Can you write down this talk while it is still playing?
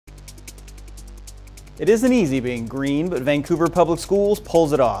It isn't easy being green, but Vancouver Public Schools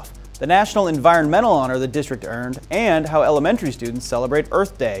pulls it off. The National Environmental Honor the district earned, and how elementary students celebrate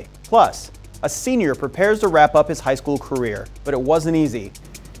Earth Day. Plus, a senior prepares to wrap up his high school career, but it wasn't easy.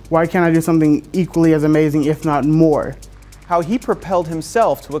 Why can't I do something equally as amazing, if not more? How he propelled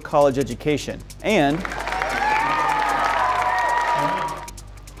himself to a college education, and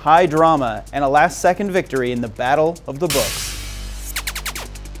high drama and a last-second victory in the Battle of the Books.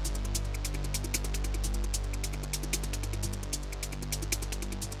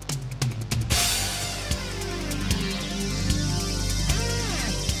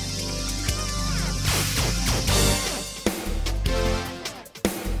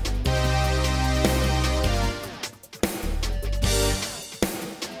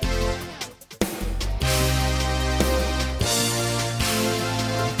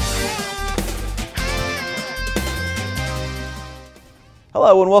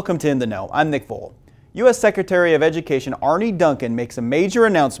 Hello and welcome to In the Know. I'm Nick Voll. U.S. Secretary of Education Arne Duncan makes a major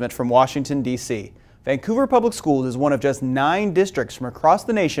announcement from Washington, D.C. Vancouver Public Schools is one of just 9 districts from across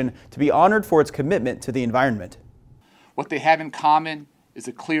the nation to be honored for its commitment to the environment. What they have in common is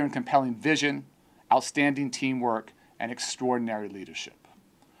a clear and compelling vision, outstanding teamwork, and extraordinary leadership.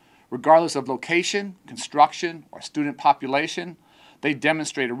 Regardless of location, construction, or student population, they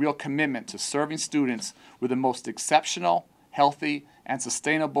demonstrate a real commitment to serving students with the most exceptional, healthy, and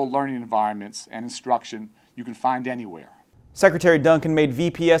sustainable learning environments and instruction you can find anywhere. Secretary Duncan made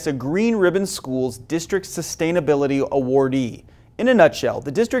VPS a Green Ribbon Schools District Sustainability Awardee. In a nutshell,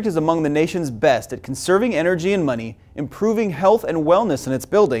 the district is among the nation's best at conserving energy and money, improving health and wellness in its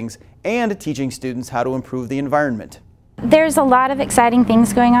buildings, and teaching students how to improve the environment. There's a lot of exciting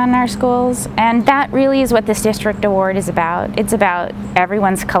things going on in our schools, and that really is what this district award is about. It's about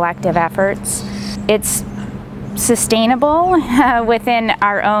everyone's collective efforts. It's sustainable within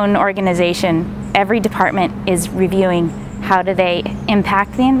our own organization. Every department is reviewing how do they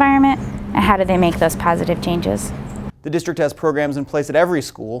impact the environment and how do they make those positive changes. The district has programs in place at every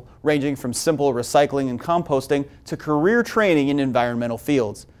school, ranging from simple recycling and composting to career training in environmental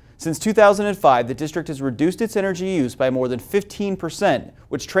fields. Since 2005, the district has reduced its energy use by more than 15%,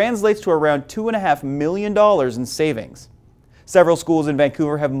 which translates to around $2.5 million in savings. Several schools in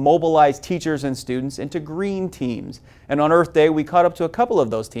Vancouver have mobilized teachers and students into green teams, and on Earth Day we caught up to a couple of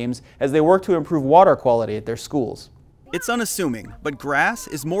those teams as they work to improve water quality at their schools. It's unassuming, but grass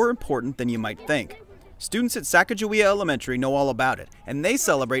is more important than you might think. Students at Sacagawea Elementary know all about it, and they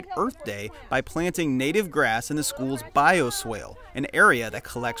celebrate Earth Day by planting native grass in the school's bioswale, an area that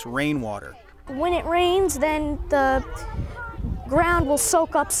collects rainwater. When it rains, then the ground will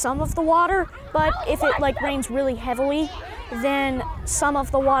soak up some of the water, but if it rains really heavily, then some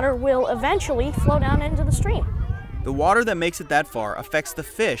of the water will eventually flow down into the stream. The water that makes it that far affects the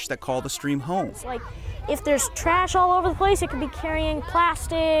fish that call the stream home. If there's trash all over the place, it could be carrying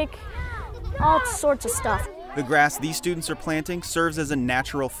plastic, all sorts of stuff. The grass these students are planting serves as a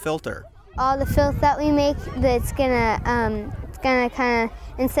natural filter. All the filth that we make, that's gonna kind of,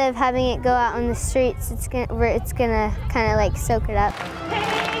 instead of having it go out on the streets, it's gonna kind of soak it up.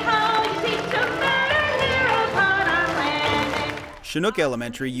 Chinook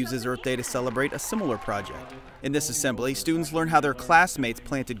Elementary uses Earth Day to celebrate a similar project. In this assembly, students learn how their classmates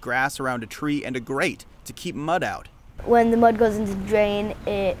planted grass around a tree and a grate to keep mud out. When the mud goes into the drain,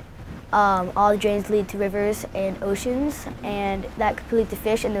 all the drains lead to rivers and oceans, and that could lead to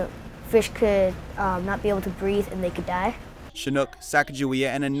fish, and the fish could not be able to breathe and they could die. Chinook, Sacagawea,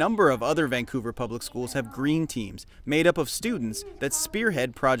 and a number of other Vancouver public schools have green teams made up of students that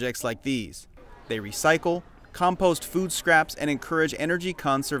spearhead projects like these. They recycle, compost food scraps, and encourage energy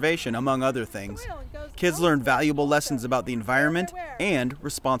conservation, among other things. Kids learn valuable lessons about the environment and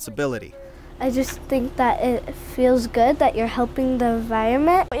responsibility. I just think that it feels good that you're helping the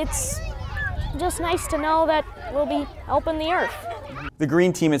environment. It's just nice to know that we'll be helping the earth. The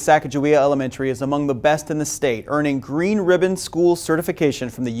green team at Sacagawea Elementary is among the best in the state, earning Green Ribbon School certification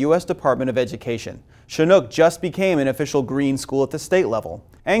from the U.S. Department of Education. Chinook just became an official green school at the state level.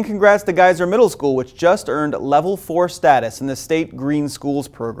 And congrats to Geyser Middle School, which just earned Level 4 status in the State Green Schools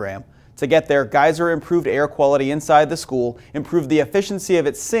program. To get there, Geyser improved air quality inside the school, improved the efficiency of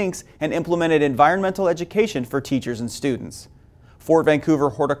its sinks, and implemented environmental education for teachers and students. Fort Vancouver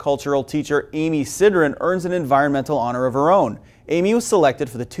horticultural teacher Amy Sidran earns an environmental honor of her own. Amy was selected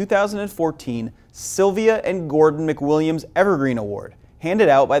for the 2014 Sylvia and Gordon McWilliams Evergreen Award, handed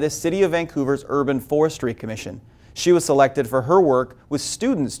out by the City of Vancouver's Urban Forestry Commission. She was selected for her work with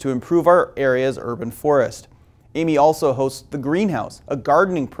students to improve our area's urban forest. Amy also hosts The Greenhouse, a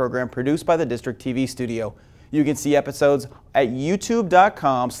gardening program produced by the District TV studio. You can see episodes at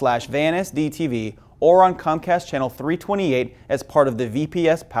youtube.com/vansdtv or on Comcast Channel 328 as part of the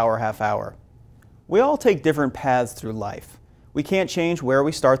VPS Power Half Hour. We all take different paths through life. We can't change where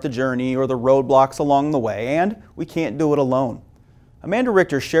we start the journey or the roadblocks along the way, and we can't do it alone. Amanda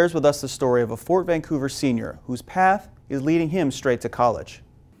Richter shares with us the story of a Fort Vancouver senior whose path is leading him straight to college.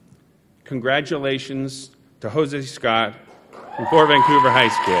 Congratulations to Jose Scott from Fort Vancouver High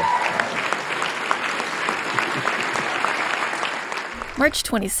School. March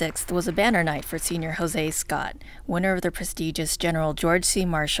 26th was a banner night for senior Jose Scott, winner of the prestigious General George C.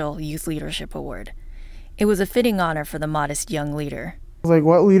 Marshall Youth Leadership Award. It was a fitting honor for the modest young leader. I was like,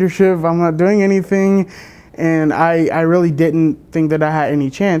 what leadership? I'm not doing anything. And I really didn't think that I had any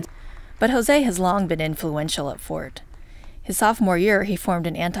chance. But Jose has long been influential at Fort. His sophomore year, he formed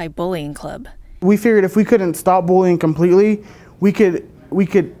an anti-bullying club. We figured if we couldn't stop bullying completely, we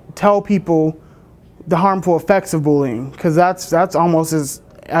could tell people the harmful effects of bullying, because that's almost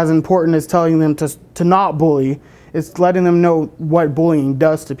as important as telling them to not bully. It's letting them know what bullying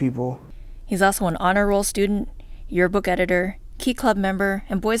does to people. He's also an honor roll student, yearbook editor, Key Club member,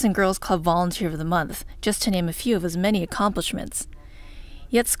 and Boys and Girls Club Volunteer of the Month, just to name a few of his many accomplishments.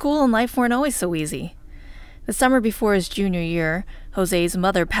 Yet school and life weren't always so easy. The summer before his junior year, Jose's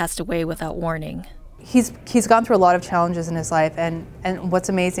mother passed away without warning. He's gone through a lot of challenges in his life, and what's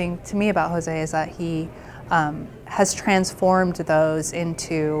amazing to me about Jose is that he has transformed those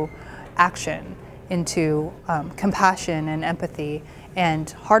into action, into compassion and empathy,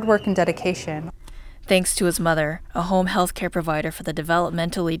 and hard work and dedication. Thanks to his mother, a home health care provider for the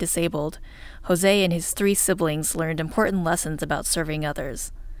developmentally disabled, Jose and his 3 siblings learned important lessons about serving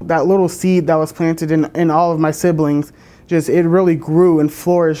others. That little seed that was planted in all of my siblings, it really grew and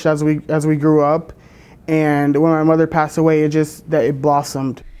flourished as we grew up. And when my mother passed away, it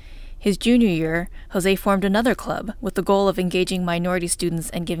blossomed. His junior year, Jose formed another club with the goal of engaging minority students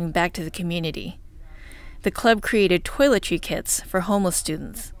and giving back to the community. The club created toiletry kits for homeless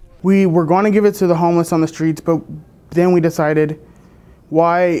students. We were going to give it to the homeless on the streets, but then we decided,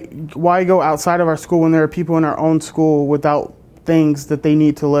 why go outside of our school when there are people in our own school without things that they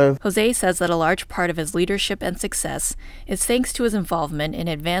need to live? Jose says that a large part of his leadership and success is thanks to his involvement in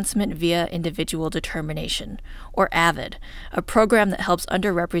Advancement via Individual Determination, or AVID, a program that helps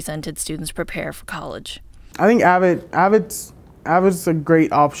underrepresented students prepare for college. I think AVID's a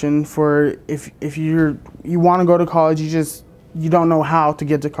great option for if you want to go to college, you don't know how to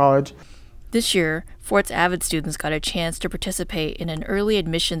get to college. This year, Fort's AVID students got a chance to participate in an early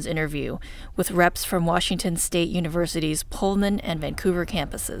admissions interview with reps from Washington State University's Pullman and Vancouver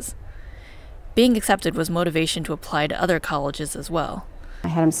campuses. Being accepted was motivation to apply to other colleges as well. I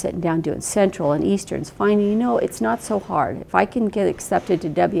had them sitting down doing Central and Easterns, finding, it's not so hard. If I can get accepted to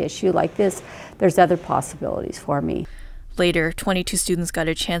WSU like this, there's other possibilities for me. Later, 22 students got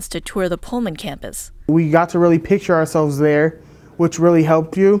a chance to tour the Pullman campus. We got to really picture ourselves there, which really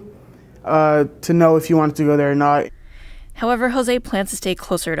helped you to know if you wanted to go there or not. However, Jose plans to stay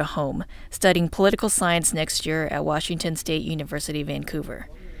closer to home, studying political science next year at Washington State University, Vancouver.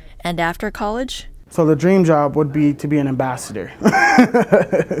 And after college? So the dream job would be to be an ambassador.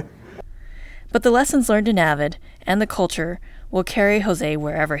 But the lessons learned in AVID and the culture will carry Jose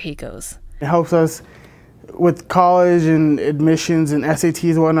wherever he goes. It helps us with college and admissions and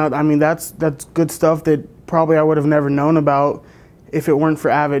SATs and whatnot. I mean, that's good stuff that probably I would have never known about if it weren't for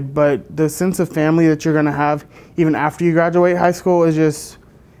AVID. But the sense of family that you're going to have even after you graduate high school is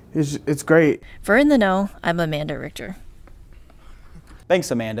it's great. For In the Know, I'm Amanda Richter. Thanks,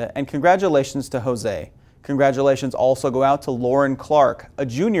 Amanda, and congratulations to Jose. Congratulations also go out to Lauren Clark, a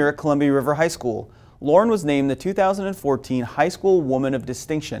junior at Columbia River High School. Lauren was named the 2014 High School Woman of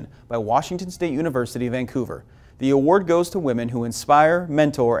Distinction by Washington State University, Vancouver. The award goes to women who inspire,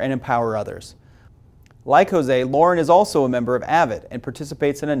 mentor, and empower others. Like Jose, Lauren is also a member of AVID and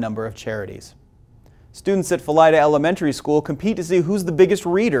participates in a number of charities. Students at Philida Elementary School compete to see who's the biggest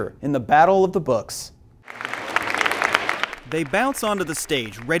reader in the Battle of the Books. They bounce onto the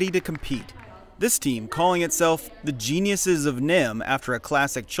stage ready to compete. This team, calling itself the Geniuses of NIM after a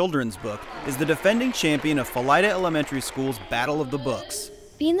classic children's book, is the defending champion of Philida Elementary School's Battle of the Books.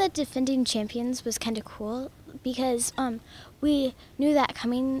 Being the defending champions was kind of cool because we knew that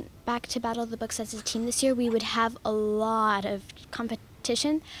coming back to Battle of the Books as a team this year, we would have a lot of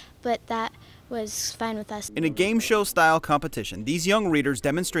competition, but that was fine with us. In a game show style competition, these young readers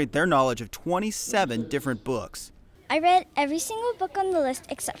demonstrate their knowledge of 27 different books. I read every single book on the list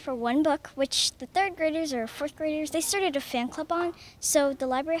except for one book, which the 3rd graders or 4th graders, they started a fan club on, so the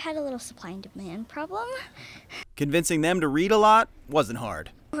library had a little supply and demand problem. Convincing them to read a lot wasn't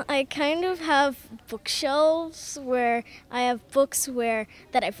hard. I kind of have bookshelves where I have books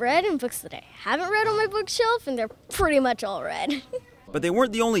that I've read and books that I haven't read on my bookshelf, and they're pretty much all read. But they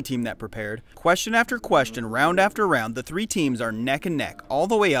weren't the only team that prepared. Question after question, round after round, the three teams are neck and neck, all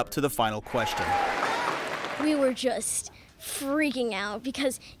the way up to the final question. We were just freaking out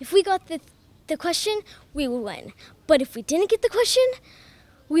because if we got the question, we would win. But if we didn't get the question,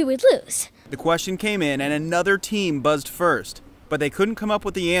 we would lose. The question came in and another team buzzed first. But they couldn't come up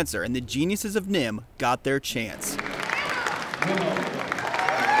with the answer, and the geniuses of NIM got their chance.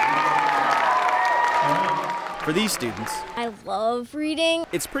 For these students, I love reading.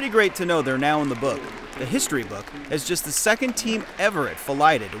 It's pretty great to know they're now in the book. The history book as just the second team ever at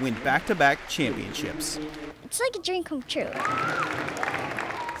Philida to win back-to-back championships. It's like a dream come true.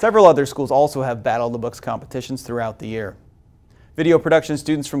 Several other schools also have Battle of the Books competitions throughout the year. Video production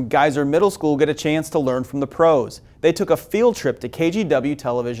students from Geyser Middle School get a chance to learn from the pros. They took a field trip to KGW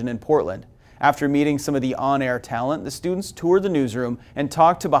Television in Portland. After meeting some of the on-air talent, the students toured the newsroom and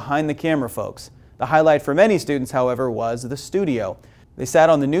talked to behind-the-camera folks. The highlight for many students, however, was the studio. They sat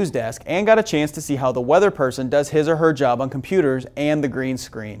on the news desk and got a chance to see how the weather person does his or her job on computers and the green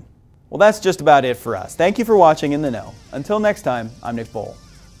screen. Well, that's just about it for us. Thank you for watching In the Know. Until next time, I'm Nick Voll.